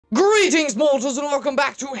Greetings, mortals, and welcome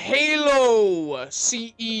back to Halo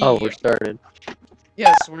CE. Oh, we're started.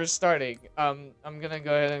 Yes, we're starting. I'm gonna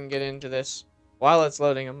go ahead and get into this. While it's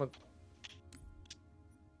loading, I'm gonna...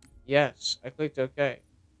 Yes, I clicked OK.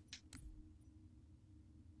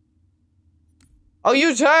 Oh,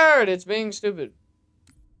 you turd! It's being stupid.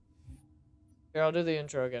 Here, I'll do the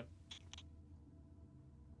intro again.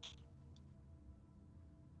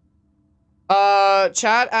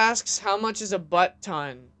 Chat asks, how much is a butt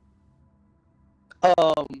ton?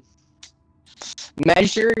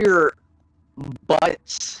 Measure your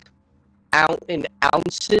butts out in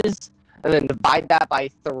ounces, and then divide that by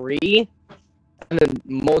 3, and then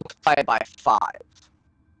multiply it by 5.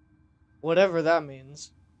 Whatever that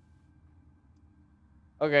means.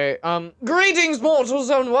 Okay, greetings,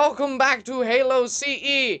 mortals, and welcome back to Halo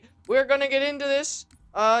CE. We're gonna get into this.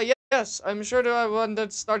 Yes, I'm sure that I want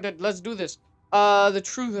to start it. Let's do this. The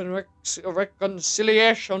truth and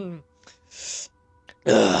reconciliation.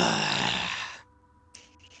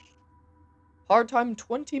 Hard time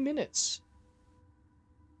 20 minutes.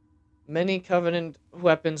 Many Covenant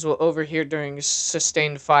weapons will overheat during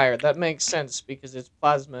sustained fire. That makes sense because it's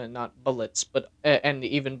plasma and not bullets, but and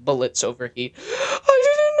even bullets overheat. I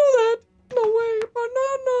didn't know that. No way,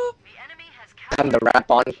 banana. The enemy has time to wrap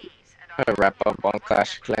up on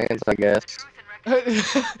Clash of Clans, I guess. The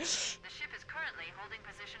ship is currently holding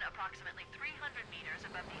position approximately 300 meters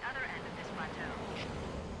above the other end of this plateau.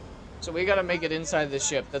 So we gotta make it inside the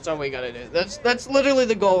ship. That's all we gotta do. That's literally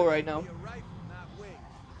the goal right now.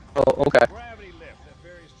 Oh, okay. Gravity lift that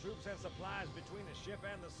varies troops and supplies between the ship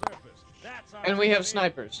and the surface. That's our And we have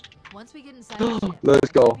snipers. Once we get inside the ship,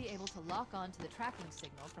 Let's go. we'll be able to lock on to the tracking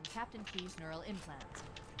signal from Captain Key's neural implants.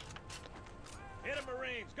 Hit 'em,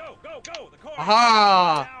 Marines! Go, go, go! The core.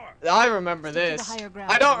 Aha! I remember this.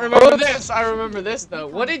 I don't remember this. I remember this though.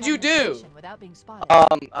 What did you do? Without being spotted.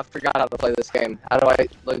 I forgot how to play this game. How do I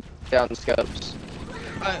look down the scopes?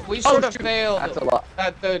 We sort of failed That's a lot.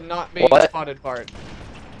 at the not being What? spotted part.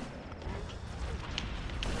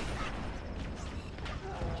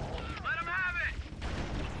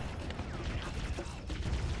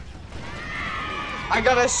 I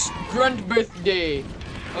got a grunt birthday.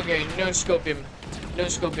 Okay, no scope him. No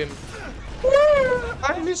scope him.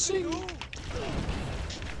 I'm missing.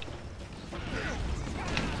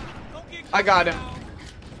 I got him.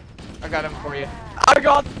 I got him for you. I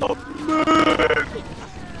got the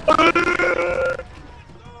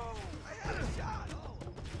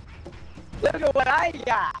Look at what I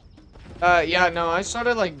got. Yeah, no, I sort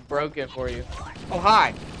of like broke it for you. Oh,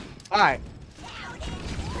 hi. Hi.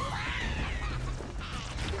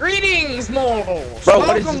 Greetings, mortals! Bro,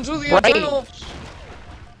 welcome to the eternal...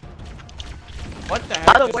 What the heck?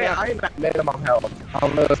 By the is way, that? I'm at minimum health. I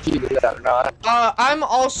don't know if you do that or not. I'm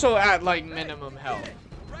also at like minimum health.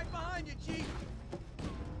 Right behind you, Chief.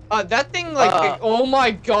 That thing like, oh my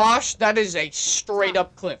gosh, that is a straight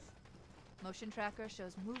up cliff. Motion tracker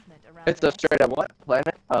shows movement around. It's a straight up what?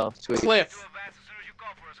 Planet? Oh, sweet. Cliff.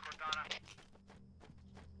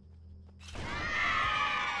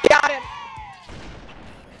 Got it!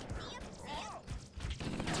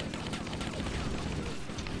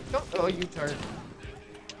 Oh, you turd.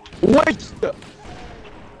 Wait!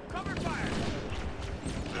 Cover fire.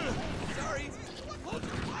 Sorry. Hold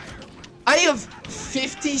your fire. I have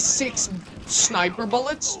 56 sniper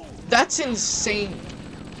bullets? That's insane.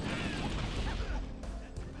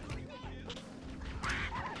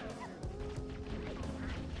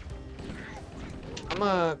 I'm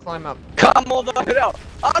gonna climb up. Come on the hell!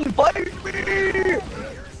 Unbite me!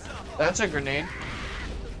 That's a grenade.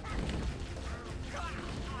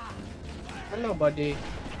 Hello, buddy.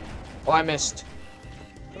 Oh, I missed.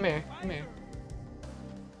 Come here, come here.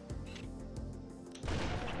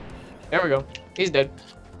 There we go. He's dead.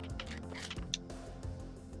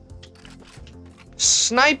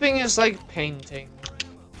 Sniping is like painting.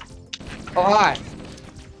 Oh, hi.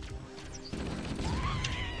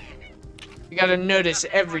 You gotta notice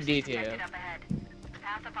every detail. Detected up ahead. The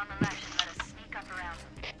path up on the left should let us sneak up around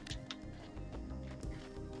them.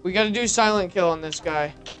 We gotta do silent kill on this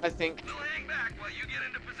guy, I think. Don't hang back while you get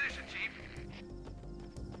into position, Chief.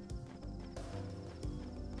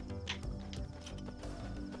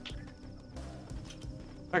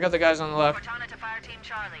 I got the guys on the left. Cortana to Fire Team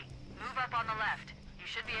Charlie. Move up on the left. You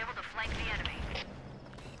should be able to flank the enemy.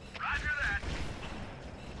 Roger that.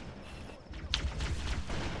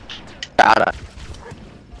 Got it.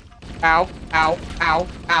 Ow, ow, ow,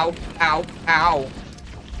 ow, ow, ow.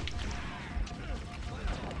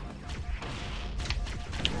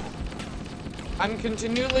 I'm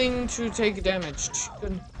continuing to take damage.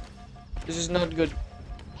 Good. This is not good.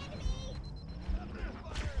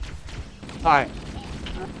 Hi.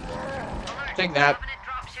 Take that. Covenant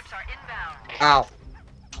dropships are inbound. Ow.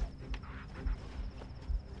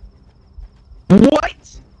 What?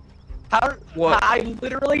 How? What? I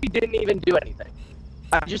literally didn't even do anything.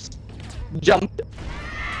 I just jumped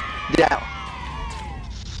down.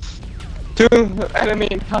 To enemy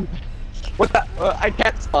in combat. What the? I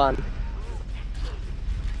can't spawn.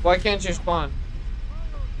 Why can't you spawn?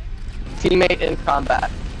 Teammate in combat.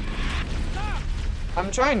 I'm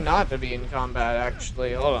trying not to be in combat,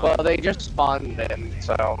 actually. Hold on. Well, they just spawned in,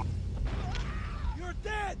 so. You're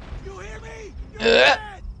dead! You hear me? You're Ugh. dead!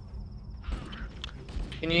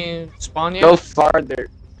 Can you spawn yet? Go farther.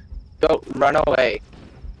 Go, run away.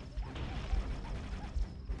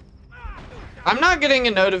 I'm not getting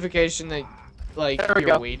a notification that, like, There we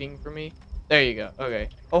you're go. waiting for me. There you go. Okay.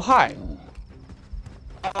 Oh, hi.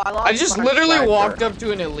 Oh, I just my literally sniper. walked up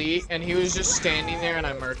to an elite, and he was just standing there, and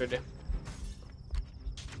I murdered him.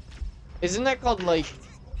 Isn't that called, like,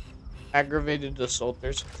 aggravated assault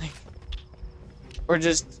or something? Or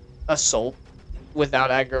just assault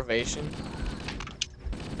without aggravation?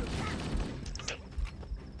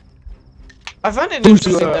 I find it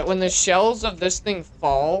interesting that when the shells of this thing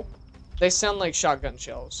fall, they sound like shotgun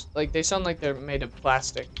shells. Like, they sound like they're made of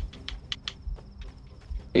plastic.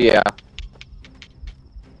 Yeah.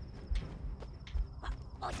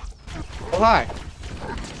 Oh, hi.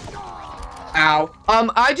 Ow.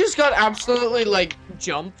 I just got absolutely, like,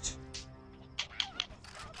 jumped.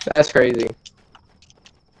 That's crazy.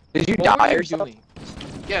 Did you What were die you or something?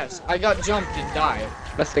 doing? Yes, I got jumped and died.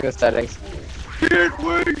 Messing with settings. Get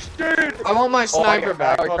wasted! I want my sniper God.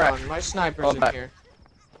 back. Oh, Hold crap. on, my sniper's Oh, in back. here.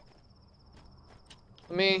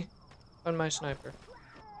 Let me find my sniper.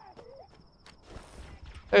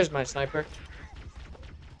 There's my sniper.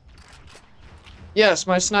 Yes,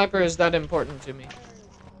 my sniper is that important to me.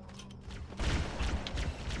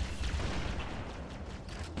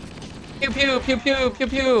 Pew pew pew pew pew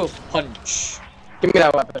pew punch. Give me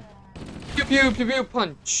that weapon. Pew pew pew pew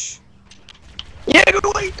punch. Yeah, get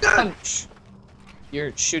wasted! Punch.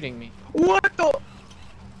 You're shooting me. What the?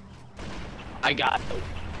 I got the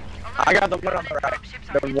one on the right.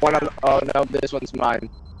 The one on the, oh no, this one's mine.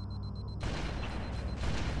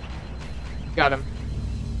 Got him.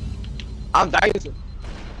 I'm dying.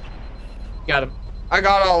 Got him. I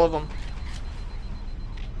got all of them.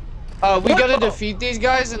 We gotta defeat these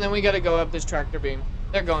guys, and then we gotta go up this tractor beam.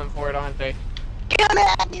 They're going for it, aren't they?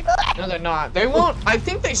 No, they're not. They won't. I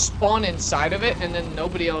think they spawn inside of it, and then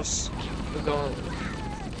nobody else will go.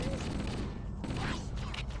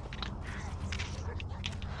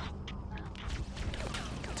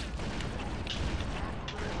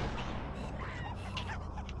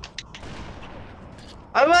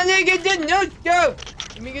 I wanna get the no scope.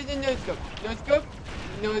 Let me get the no scope. No scope.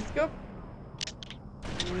 No scope.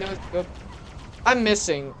 No scope. I'm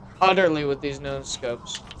missing utterly with these no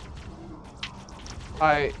scopes.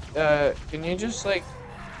 Can you just, like,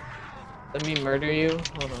 let me murder you?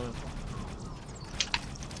 Hold on.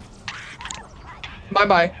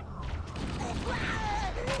 Bye-bye.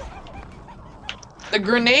 The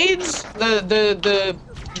grenades,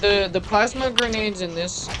 the plasma grenades in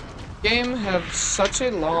this game have such a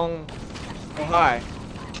long... Oh, hi.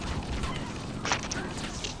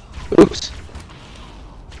 Oops.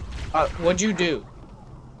 What'd you do?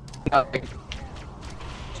 Nothing.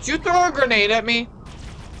 Did you throw a grenade at me?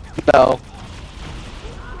 No.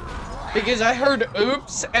 Because I heard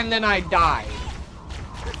oops and then I died.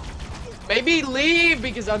 Maybe leave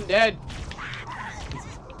because I'm dead.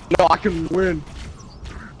 No, I can win.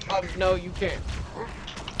 No, you can't.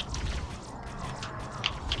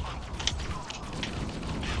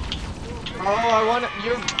 Oh, I want to.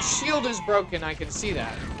 Your shield is broken. I can see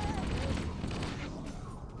that.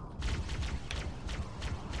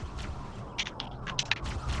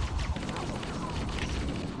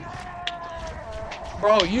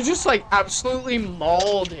 Bro, you just, like, absolutely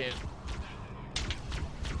mauled him.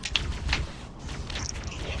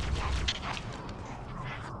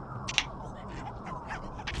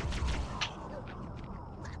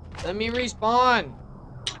 Let me respawn. You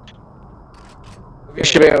Okay.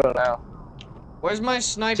 should be able to now. Where's my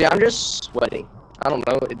sniper? See, I'm just sweating. I don't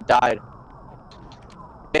know. It died.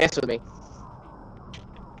 Dance with me.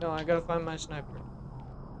 No, I gotta find my sniper.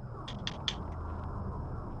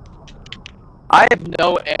 I have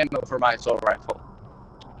no ammo for my assault rifle.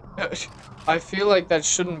 I feel like that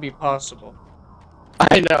shouldn't be possible.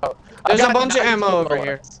 I know. There's I've a got bunch of 19 ammo over here.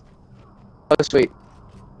 bullets. Oh, sweet.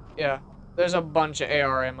 Yeah, there's a bunch of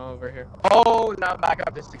AR ammo over here. Oh, now I'm back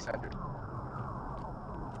up to 600.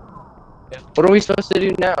 Yeah. What are we supposed to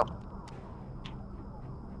do now?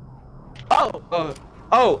 Oh! Oh,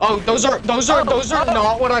 Oh, those are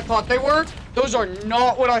not what I thought they were. Those are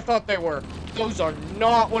not what I thought they were. Those are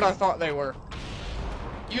not what I thought they were.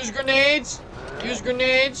 Use grenades. Use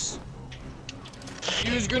grenades.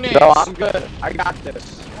 Use grenades. No, I'm good. I got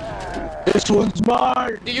this. This one's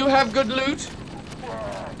mine. Do you have good loot?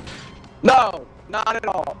 No, not at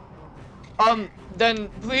all. Then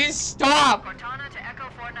please stop. Cortana to Echo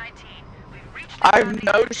 419. We've reached I have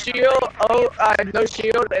no shield. Oh, I have no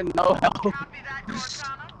shield and no health. Copy that,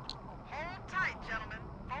 Cortana. Hold tight, gentlemen.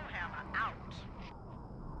 Bowhammer out.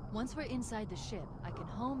 Once we're inside the ship, I can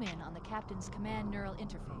home in on the captain's command neural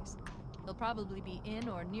interface. He'll probably be in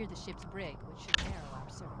or near the ship's brig, which should narrow our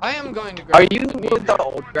search. I am going to grab Are you with the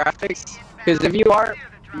old graphics? Because if you are,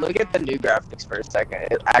 look at the new graphics for a second.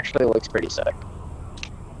 It actually looks pretty sick.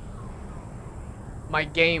 My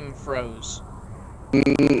game froze. Me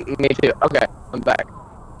too. Okay, I'm back.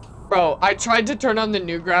 Bro, I tried to turn on the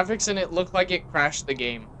new graphics and it looked like it crashed the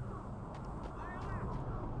game.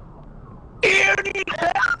 We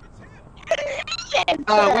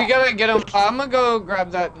gotta get him. I'm gonna go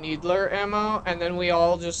grab that needler ammo and then we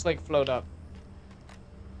all just like float up.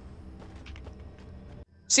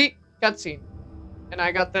 See? Cutscene. And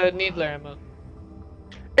I got the needler ammo.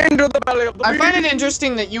 Into the belly of the I find it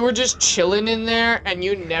interesting that you were just chilling in there and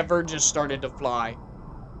you never just started to fly.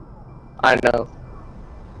 I know.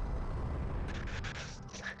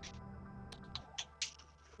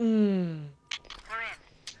 We're in.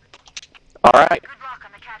 Alright. Good luck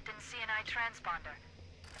on the captain's CNI transponder.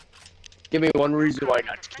 Give me one reason why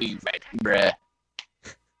not to do that, bruh.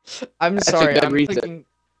 I'm That's a sorry. good I'm reason. clicking.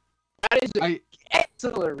 That is an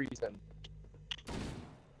excellent reason.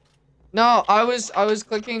 No, I was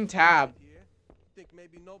clicking tab. Think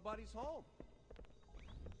maybe nobody's home.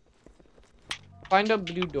 Find a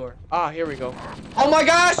blue door. Ah, here we go. Oh my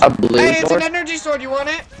gosh! A blue Hey, it's door? an energy sword. You want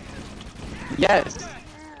it? Yes.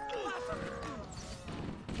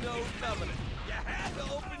 No covenant. You had to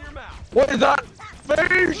open your mouth. What is that?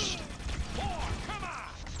 Fish! Come on.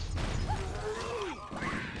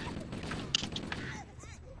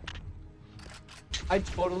 I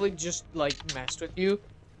totally just like messed with you.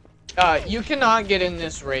 You cannot get in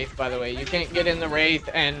this wraith, by the way. You can't get in the wraith,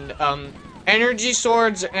 and energy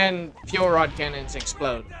swords and fuel rod cannons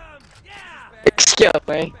explode. Excuse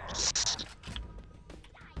me.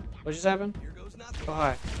 What just happened? Here goes nothing. Oh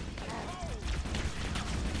hi.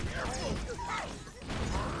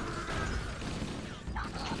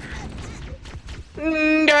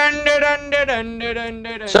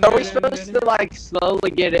 So are we supposed to like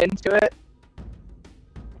slowly get into it?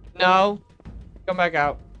 No. Come back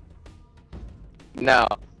out. No.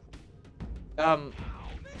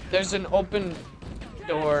 There's an open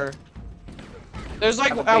door. There's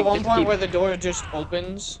like Okay, at one just point keep- where the door just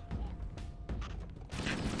opens.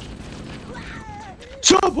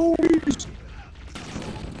 Troubles!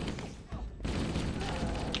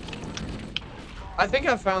 I think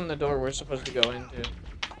I found the door we're supposed to go into.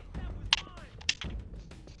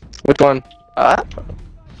 Which one?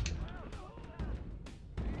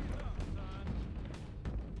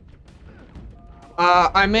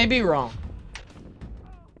 I may be wrong.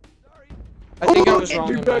 I think I was wrong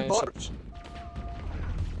in my assumption.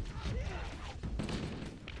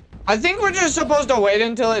 I think we're just supposed to wait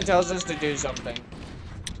until it tells us to do something.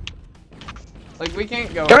 Like, we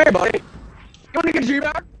can't go. Come here, buddy. You wanna get your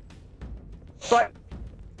back? But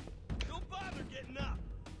Don't bother getting up.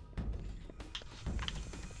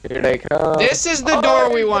 here they come. This is the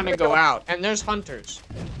door we want to go out, and there's hunters.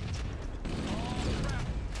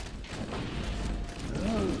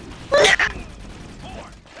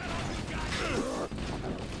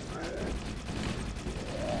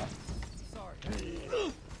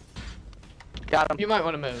 Got him. You might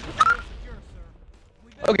want to move.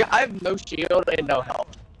 Okay, I have no shield and no health.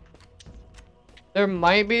 There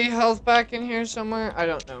might be health back in here somewhere. I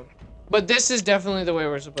don't know. But this is definitely the way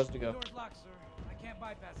we're supposed to go. Door's locked, sir. I can't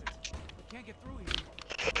bypass it. We can't get through here.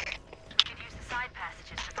 We could use the side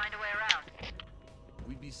passages to find a way around.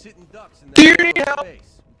 We'd be sitting ducks in Do you that need little help?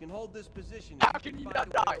 space. We can hold this position. How and can you find not a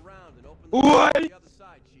way die? around and open the What? door on the other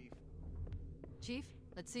side, Chief. Chief,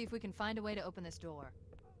 let's see if we can find a way to open this door.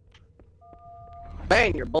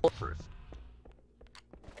 Man, you're bulletproof.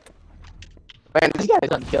 Man, this guy's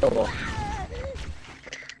unkillable.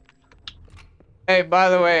 Hey, by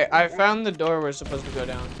the way, I found the door we're supposed to go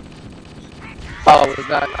down. Oh, was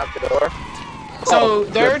that not the door? So Oh,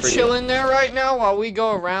 they're good for you. chilling there right now while we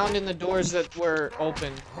go around in the doors that were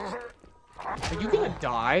open. Are you gonna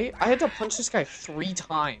die? I had to punch this guy 3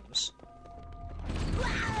 times. Wait,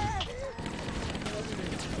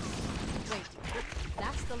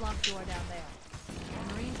 that's the locked door down there.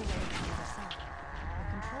 The Marines are waiting on the other side.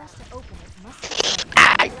 to open it must be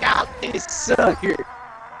I got this sucker.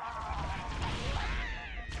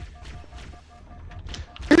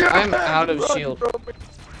 I'm out of shield.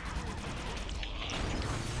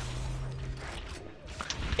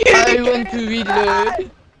 I want to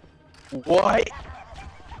reload. What?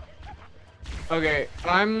 Okay,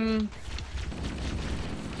 I'm...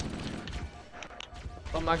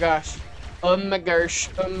 Oh my gosh. Oh my gosh.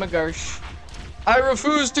 Oh my gosh. I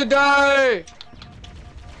refuse to die!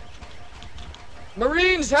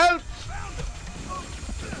 Marines, help!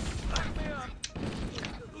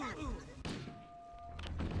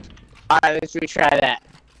 Alright, let's retry that.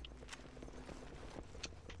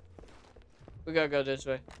 We gotta go this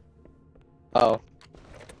way. Oh.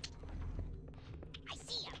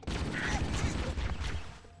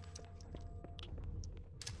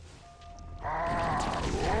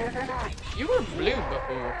 You were blue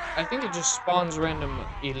before. I think it just spawns random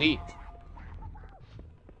elite.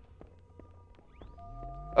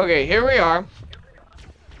 Okay, here we are.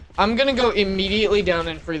 I'm gonna go immediately down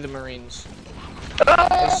and free the Marines.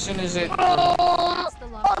 As soon as it... That's the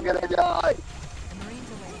lock. I'm gonna die. The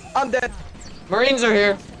Marines are ready. I'm dead. Marines are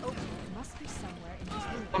here. To open it must be somewhere in this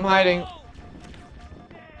room. I'm hiding.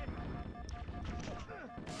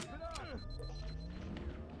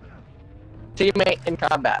 Teammate in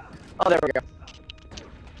combat. Oh, there we go.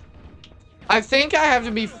 I think I have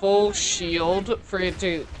to be full shield for it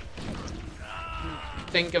to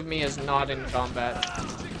think of me as not in combat.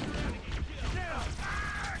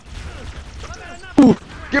 Ooh,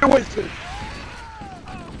 get away from me.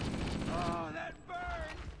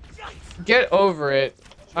 Get over it.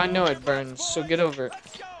 I know it burns, so get over it.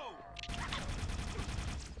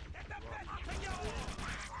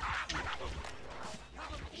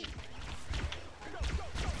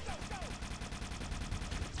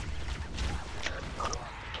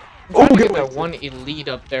 I'm trying to get that one elite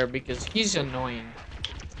up there because he's annoying.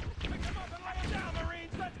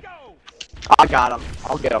 I got him.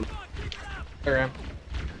 I'll get him. Okay.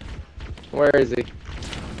 Where is he?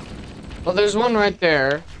 Well, there's one right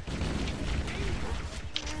there.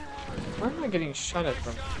 Where am I getting shot at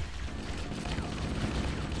from?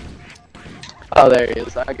 Oh, there he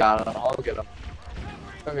is. I got him. I'll get him.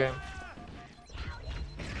 Okay.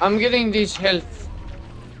 I'm getting these health.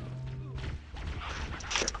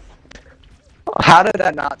 How did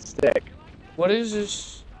that not stick? What is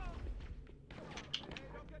this?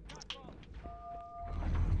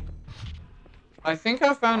 I think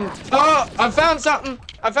I found... Oh! I found something!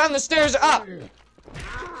 I found the stairs up!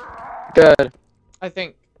 Good. I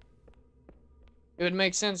think. It would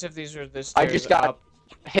make sense if these were the I stairs just got up.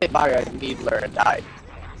 hit by a needler and died.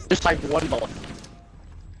 Just like one bullet.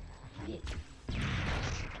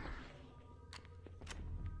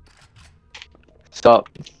 Stop.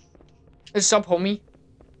 What's up, homie?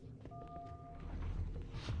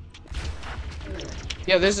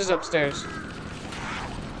 Yeah, this is upstairs.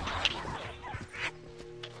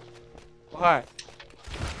 Why?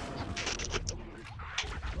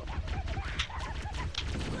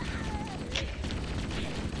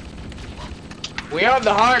 We are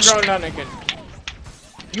the high ground, Anakin.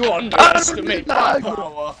 You underestimate my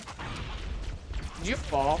power. Did you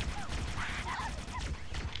fall?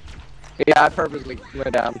 Yeah, I purposely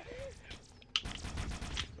went down.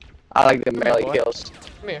 I like the melee boy. kills.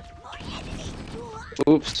 Come here.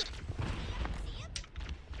 Oops.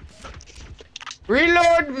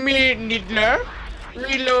 Reload me, Needler.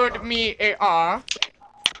 Reload me, AR.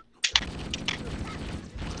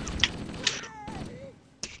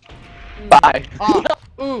 Bye. Ah,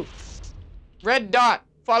 ooh. Red dot.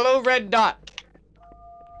 Follow red dot.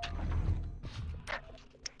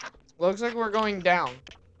 Looks like we're going down.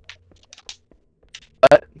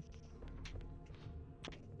 What?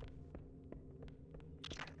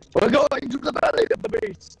 We're going to the belly of the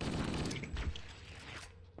beast.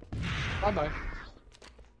 Bye-bye.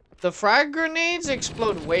 The frag grenades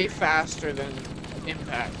explode way faster than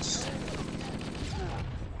impacts.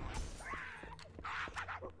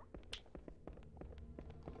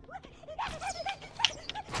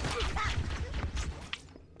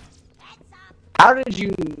 How did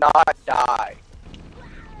you not die?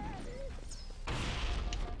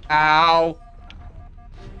 Ow.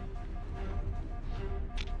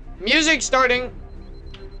 Music starting.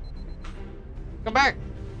 Come back.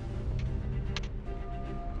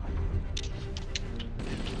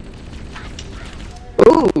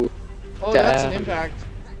 Ooh. Oh, that's an Damn. impact.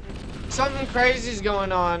 Something crazy's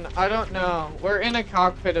going on. I don't know. We're in a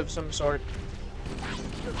cockpit of some sort.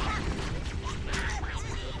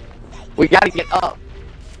 We gotta get up,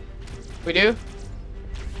 We do?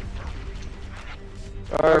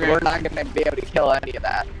 or Okay. we're not gonna be able to kill any of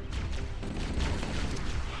that.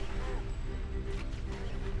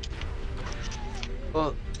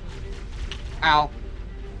 Oh. Ow.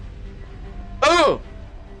 Oh!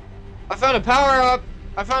 I found a power up.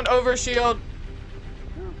 I found overshield.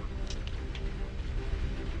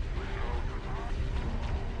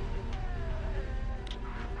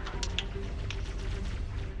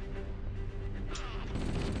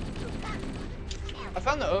 I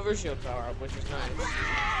found the overshield power up, which is nice.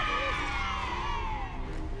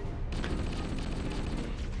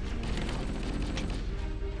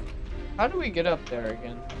 How do we get up there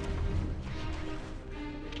again?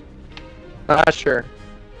 Not sure.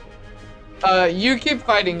 You keep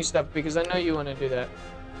fighting stuff because I know you want to do that.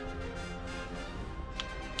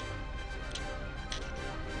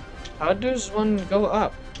 How does one go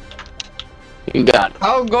up? You got it.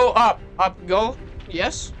 How go up? Up go?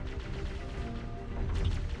 Yes?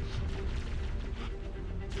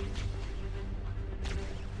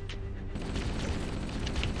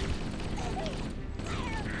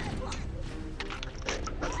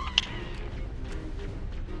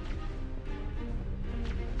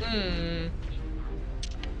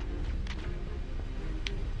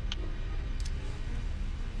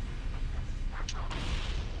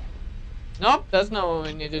 Nope, that's not what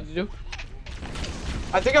we needed to do.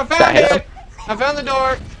 I think I found it! I found the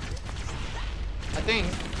door! I think.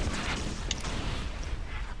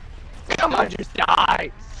 Come on, just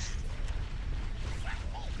die!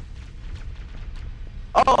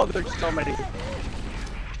 Oh, there's so many.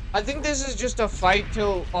 I think this is just a fight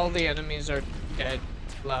till all the enemies are dead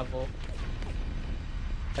level.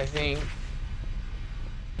 I think.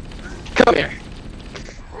 Come here.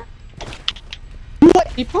 What?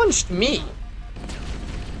 He punched me.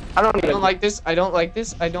 I don't I even don't like this. I don't like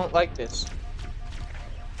this. I don't like this.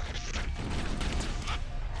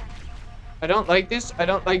 I don't like this. I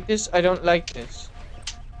don't like this. I don't like this.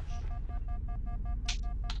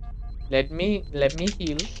 Let me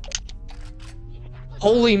heal.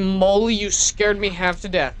 Holy moly, you scared me half to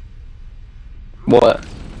death. What?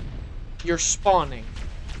 You're spawning.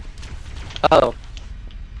 Oh.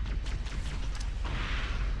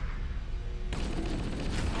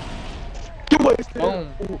 Boom.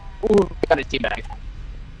 Ooh, got a teabag.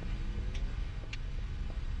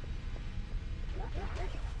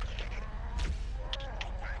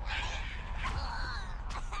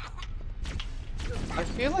 I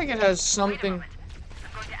feel like it has something. I'm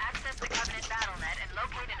going to access the Covenant BattleNet and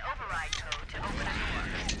locate an override code to open a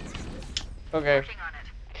door. Okay, Working on it.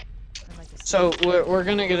 I'd like to see so we're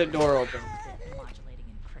gonna get a door open. the modulating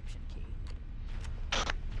encryption key.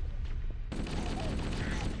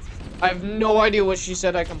 I have no idea what she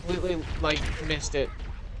said. I completely like missed it.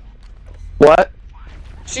 What?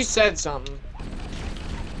 She said something.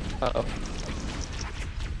 Uh-oh.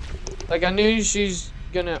 Like I knew she's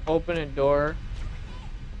gonna open a door,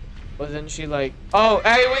 but then she like, oh,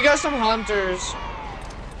 hey, we got some hunters.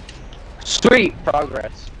 Sweet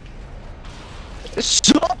progress.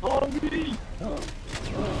 Stop on me!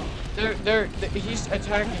 He's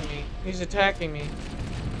attacking me. He's attacking me.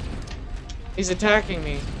 He's attacking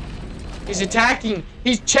me. He's attacking.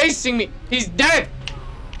 He's chasing me. He's dead.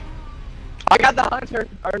 I got the hunter.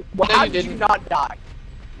 Well, No, how you did you didn't. not die?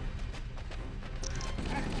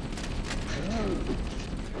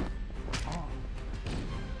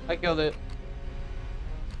 I killed it.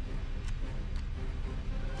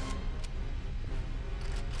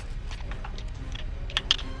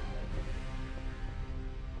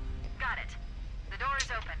 Got it. The door is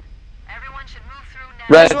open. Everyone should move through now.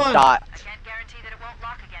 Red This one. dot. I can't guarantee that it won't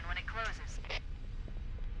lock again when it closes.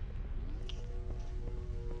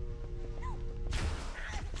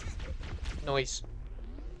 Noise.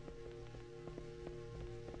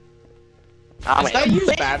 Oh, Does that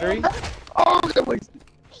use battery? Oh, that was...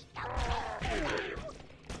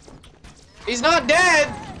 He's not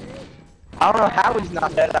dead. I don't know how he's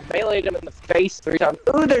not dead. I meleeed him in the face 3 times.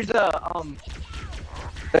 Ooh, there's a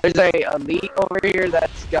elite over here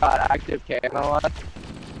that's got active camo on.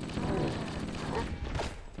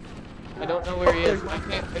 I don't know where he is. I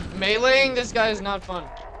can't. Meleeing this guy is not fun.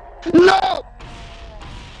 No!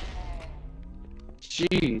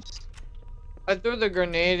 Jeez. I threw the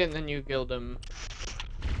grenade and then you killed him.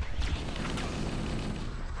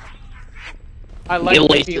 I like the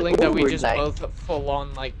wasted feeling that we just overnight. both full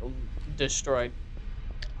on like destroyed.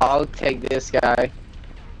 I'll take this guy.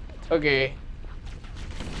 Okay.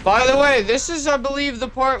 By the way, this is, I believe, the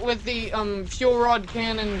part with the fuel rod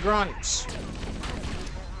cannon grunts.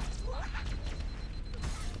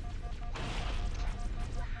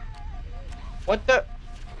 What the?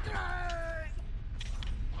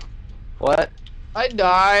 What? I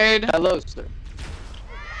died. Hello, sir.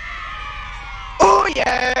 Oh,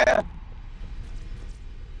 yeah!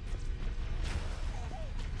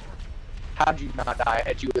 How'd you not die?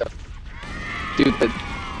 Hit you with a stupid.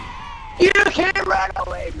 You can't run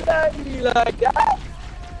away from me like that.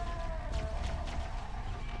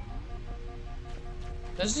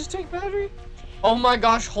 Does this take battery? Oh my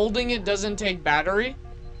gosh, holding it doesn't take battery?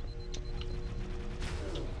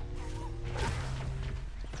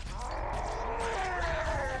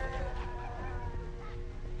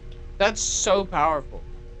 That's so powerful.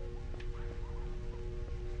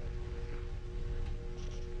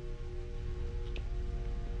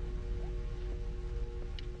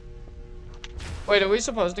 Wait, are we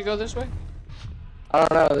supposed to go this way? I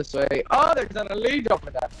don't know, this way. Oh, there's an elite over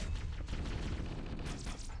there.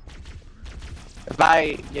 If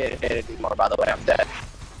I get hit anymore, by the way, I'm dead.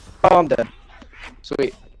 Oh, I'm dead.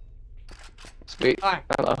 Sweet. Sweet. Hi.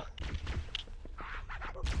 Hello.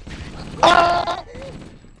 Oh!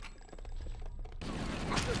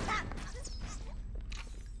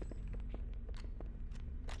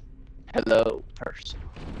 Hello, person.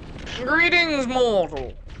 Greetings,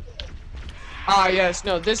 mortal. Ah, yes,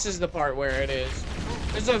 no, this is the part where it is.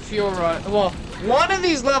 There's a fuel rod. Well, one of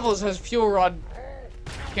these levels has fuel rod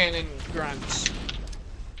cannon grunts.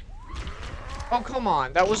 Oh, come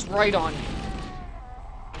on. That was right on you.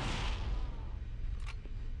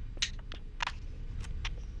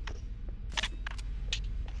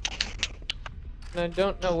 And I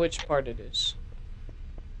don't know which part it is.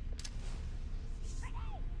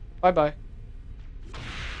 Bye-bye.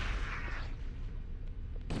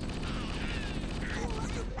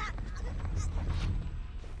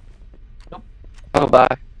 Nope. Oh,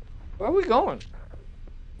 bye. Where are we going?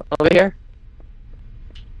 Over here?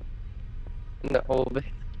 No, over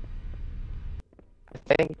here.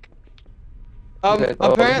 I think. Okay,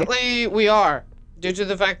 Apparently we are, due to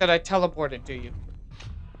the fact that I teleported to you.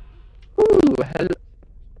 Ooh, hello.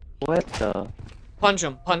 What the? Punch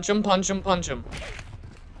him, punch him, punch him, punch him.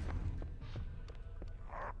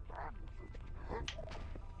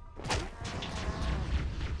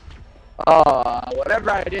 Oh,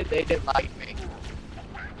 whatever I did, they didn't like me.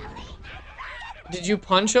 Did you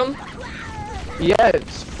punch him?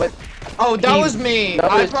 Yes, but... Oh, that was me. I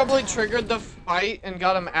noticed- probably triggered the fight and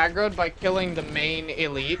got him aggroed by killing the main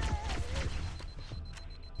elite.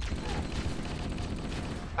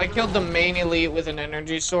 I killed the main elite with an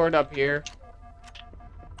energy sword up here.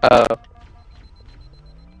 Oh.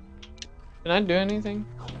 Can I do anything?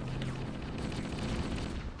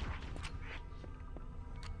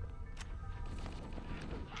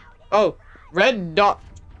 Oh, red dot.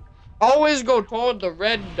 Always go toward the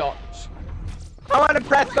red dots. I want to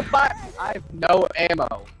press the button. I have no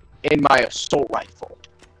ammo in my assault rifle.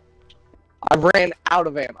 I ran out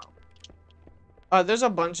of ammo. There's a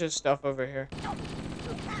bunch of stuff over here.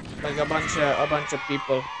 Like a bunch of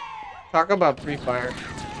people. Talk about pre-fire.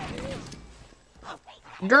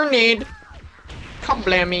 Grenade. Come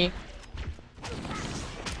blammy.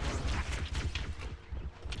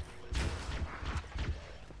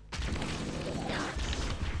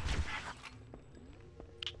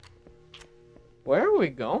 Where are we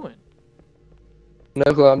going?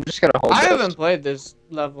 No clue, I'm just gonna hold I this. haven't played this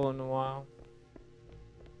level in a while.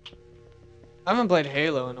 I haven't played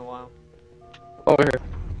Halo in a while. Over here.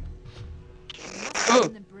 Oh.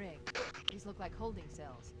 In the brig. These look like holding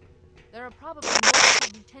cells. There are probably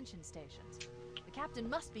multiple detention stations. The captain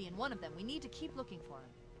must be in one of them. We need to keep looking for him.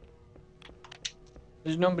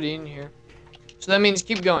 There's nobody in here. So that means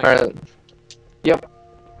keep going. Alright. Yep.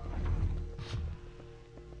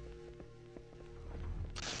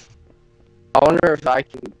 I wonder if I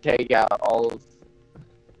can take out all of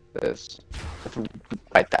this.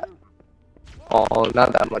 Like that. Oh,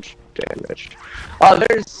 not that much damage. Oh,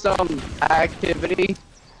 there's some activity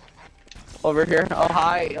over here. Oh,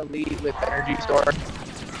 hi, elite with energy store.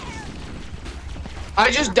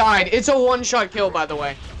 I just died. It's a one-shot kill, by the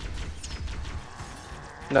way.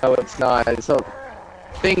 No, it's not. It's a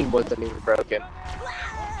thing wasn't even broken.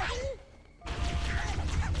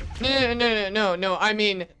 No. I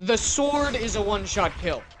mean, the sword is a one-shot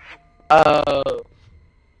kill. Oh.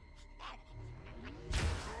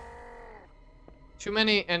 Too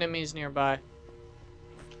many enemies nearby.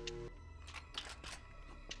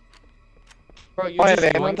 Bro, you Oh, I just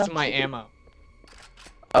have ammo yoinked now? my ammo.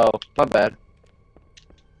 Oh, my bad.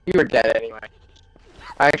 You were dead anyway.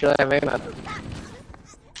 I actually have ammo.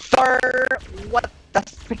 Sir, what the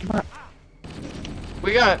freak?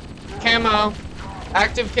 We got camo.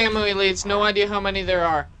 Active camo elites. No idea how many there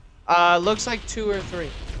are. Looks like 2 or 3.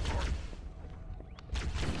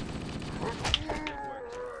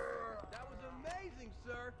 That was amazing,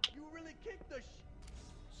 sir. You really kicked the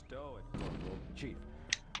Stow it, Corporal. Chief,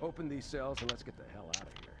 open these cells and let's get the hell out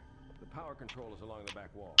of here. The power control is along the back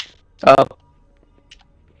wall. Oh.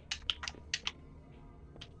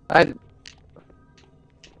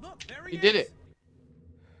 Look, there You did it.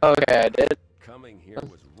 Okay, I did. Coming here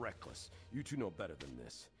was reckless. You two know better than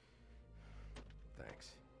this.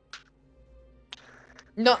 Thanks.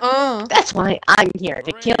 Nuh-uh. That's why I'm here,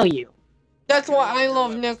 to kill you. That's why I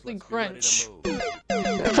love Nestle Crunch.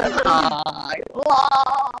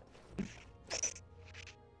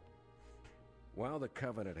 While the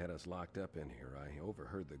Covenant had us locked up in here, I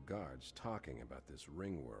overheard the guards talking about this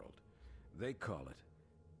ring world. They call it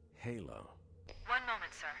Halo. One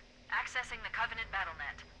moment, sir. Accessing the Covenant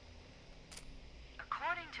BattleNet.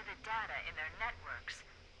 According to the data in their networks,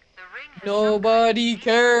 the ring has Nobody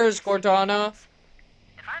cares, Cortana.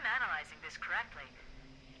 If I'm analyzing this correctly,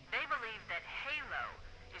 they believe that Halo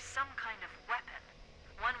is some kind of weapon,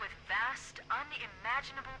 one with vast,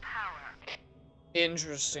 unimaginable power.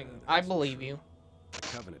 Interesting. I believe you. The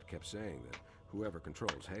Covenant kept saying that whoever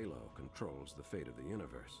controls Halo controls the fate of the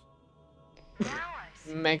universe. Now I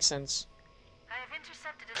see. Makes sense. I have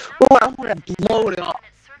intercepted a Oh, I wanna blow it up.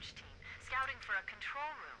 search team scouting for a control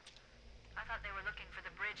room. I thought they were looking for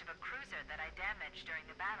the bridge of a cruiser that I damaged during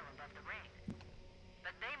the battle above the ring.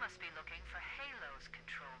 But they must be looking for Halo's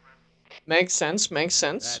control room. Makes sense. Makes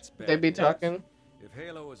sense. That's bad. They be talking. If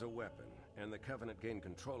Halo is a weapon and the Covenant gain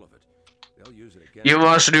control of it, they'll use it against You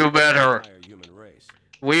must do better. the entire human race.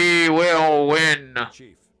 We will win.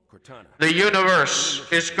 Chief, Cortana. The universe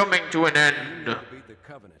is coming to an end. To beat the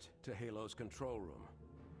Covenant to Halo's control room.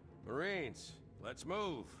 Marines, let's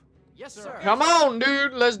move. Yes, sir. Come on,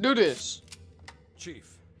 dude. Let's do this. Chief,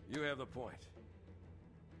 you have the point.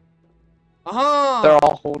 Uh-huh. They're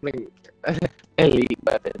all holding elite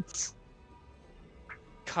weapons.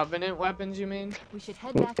 Covenant weapons, you mean? We should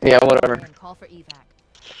head back to Yeah, the whatever. and call for evac.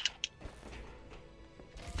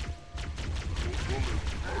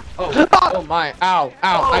 Oh, oh my. Ow,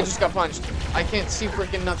 ow. I just got punched. I can't see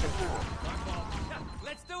freaking nothing.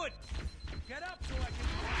 Let's do it. Get up so I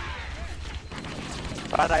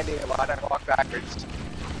can. Bad idea, why'd I walk backwards?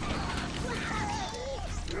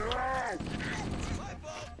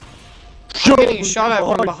 I'm getting shot at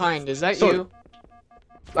from behind. Is that you?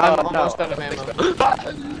 I'm almost out of I ammo. don't think so.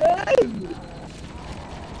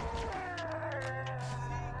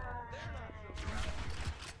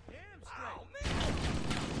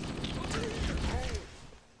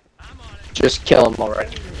 Just kill him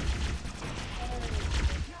already.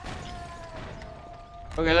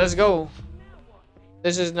 Okay, let's go.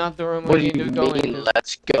 This is not the room What we do need you to go mean, in.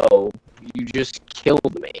 let's go? You just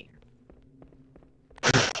killed me.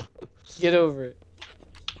 Get over it.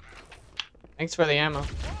 Thanks for the ammo.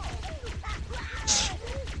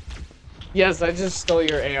 Yes, I just stole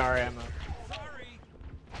your AR ammo.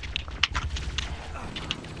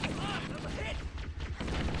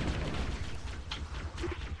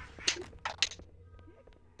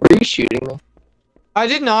 Were you shooting me? I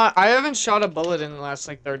did not. I haven't shot a bullet in the last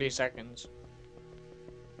like 30 seconds.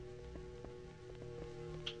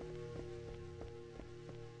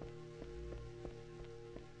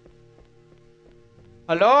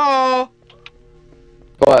 Hello?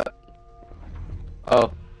 What?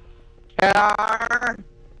 Oh. Ah!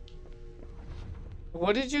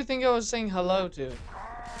 What did you think I was saying hello to?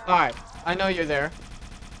 Hi, I know you're there.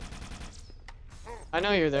 I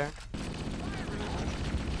know you're there. We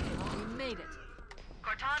made it.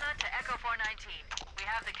 Cortana to Echo 419. We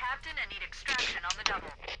have the captain and need extraction on the double.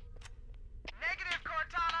 Negative,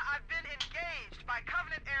 Cortana. I've been engaged by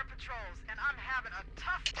Covenant air patrols, and I'm having a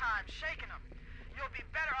tough time shaking them. You'll be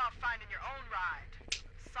better off finding your own ride.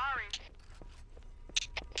 Sorry.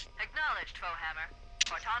 Acknowledged, Foehammer.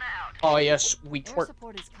 Cortana out. Oh yes, we Air twerk.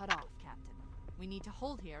 support is cut off, Captain. We need to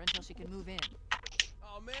hold here until she can move in.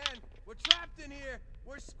 Oh man, we're trapped in here.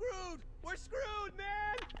 We're screwed. We're screwed,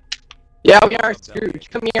 man. Yeah, we are screwed.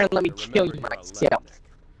 Come here and let me kill you Remember, you're a myself. leatherneck.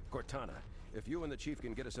 Cortana, if you and the chief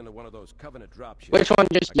can get us into one of those Covenant dropships. Which one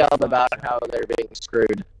just yelled about how they're being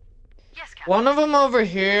screwed? Yes, Captain. One of them over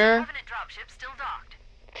here. Covenant dropship still docked.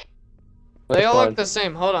 They all Which look the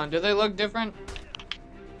same. Hold on, do they look different?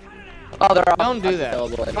 Oh, they're all Don't do that.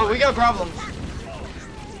 unavailable anyway. Oh, we got problems.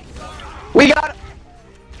 We got.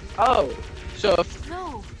 Oh, so if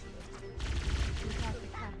No! We got the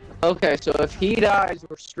captain. okay, so if he dies,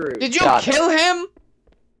 we're screwed. Did you Got it. kill him?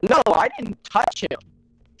 No, I didn't touch him.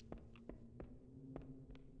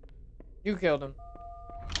 You killed him.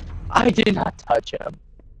 I did not touch him.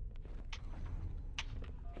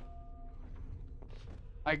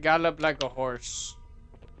 I got up like a horse.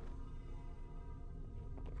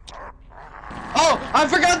 Oh, I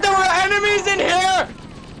forgot there were enemies in here!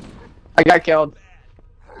 I got killed.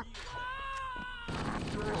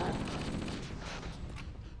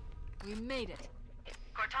 made it.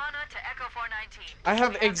 Cortana to Echo 419. I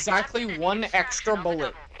have We the exactly captain and one extraction extra on the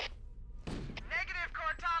bullet. double. Negative,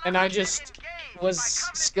 Cortana. And I I've been just engaged was by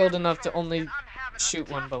Covenant skilled air enough to patrols, only and I'm having a shoot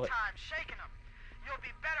one tough bullet. time shaking 'em. You'll be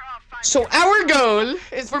better off finding So your our own goal ride.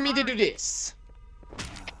 is for me to do this.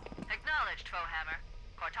 Acknowledged, Foehammer.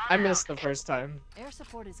 Cortana I missed the out. first time. Air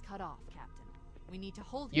support is cut off, Captain. We need to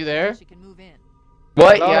hold You her there? until she can move in.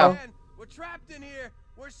 What? Hello? Yeah. Man, we're trapped in here.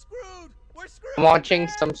 We're screwed. We're screwed. I'm watching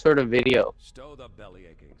man. some sort of video. Stow the belly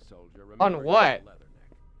aching, soldier. On Remember what? your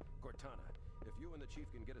Leatherneck. Cortana, if you and the chief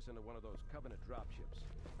can get us into one of those Covenant dropships,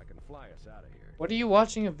 I can fly us out of here. What are you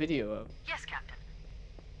watching a video of? Yes, Captain.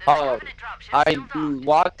 The Oh, Covenant dropship I sealed off.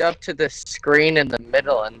 walked up to the screen in the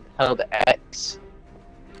middle and held X.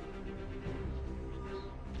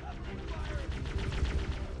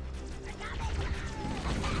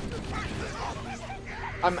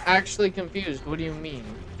 I'm actually confused. What do you mean?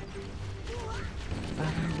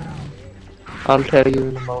 I'll tell you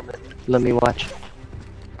in a moment. Let me watch. Be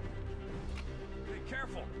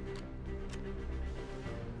careful.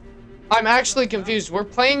 I'm actually confused. We're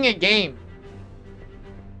playing a game.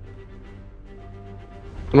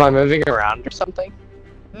 Am I moving around or something?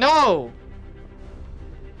 No!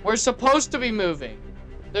 We're supposed to be moving.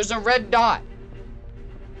 There's a red dot.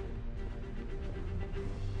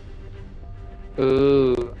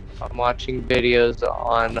 Ooh, I'm watching videos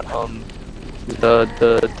on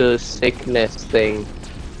the sickness thing.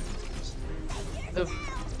 The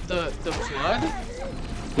flood?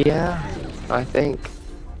 Yeah, I think.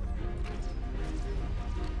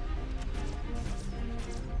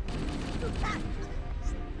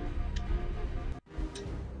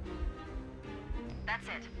 That's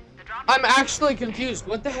it. The drop. I'm actually confused.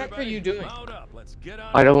 What the heck are you doing? Mount up. Let's get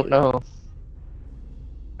on. I don't know.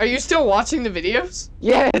 Are you still watching the videos?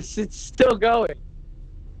 Yes, it's still going.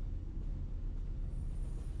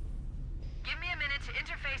 Give me a minute to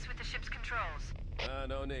interface with the ship's controls.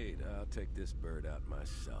 No need. I'll take this bird out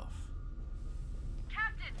myself.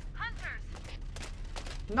 Captain, hunters.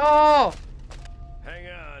 No! Hang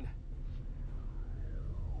on.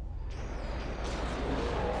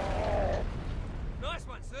 Nice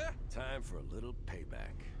one, sir. Time for a little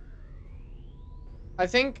payback. I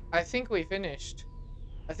think we finished.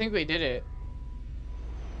 I think we did it.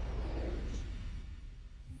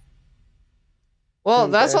 Well,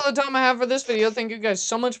 that's Okay. all the time I have for this video. Thank you guys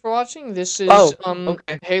so much for watching. This is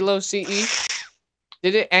okay. Halo CE.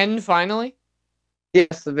 Did it end finally?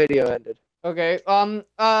 Yes, the video ended. Okay.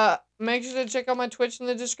 Make sure to check out my Twitch in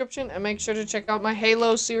the description, and make sure to check out my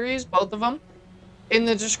Halo series, both of them, in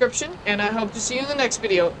the description. And I hope to see you in the next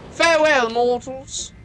video. Farewell, mortals.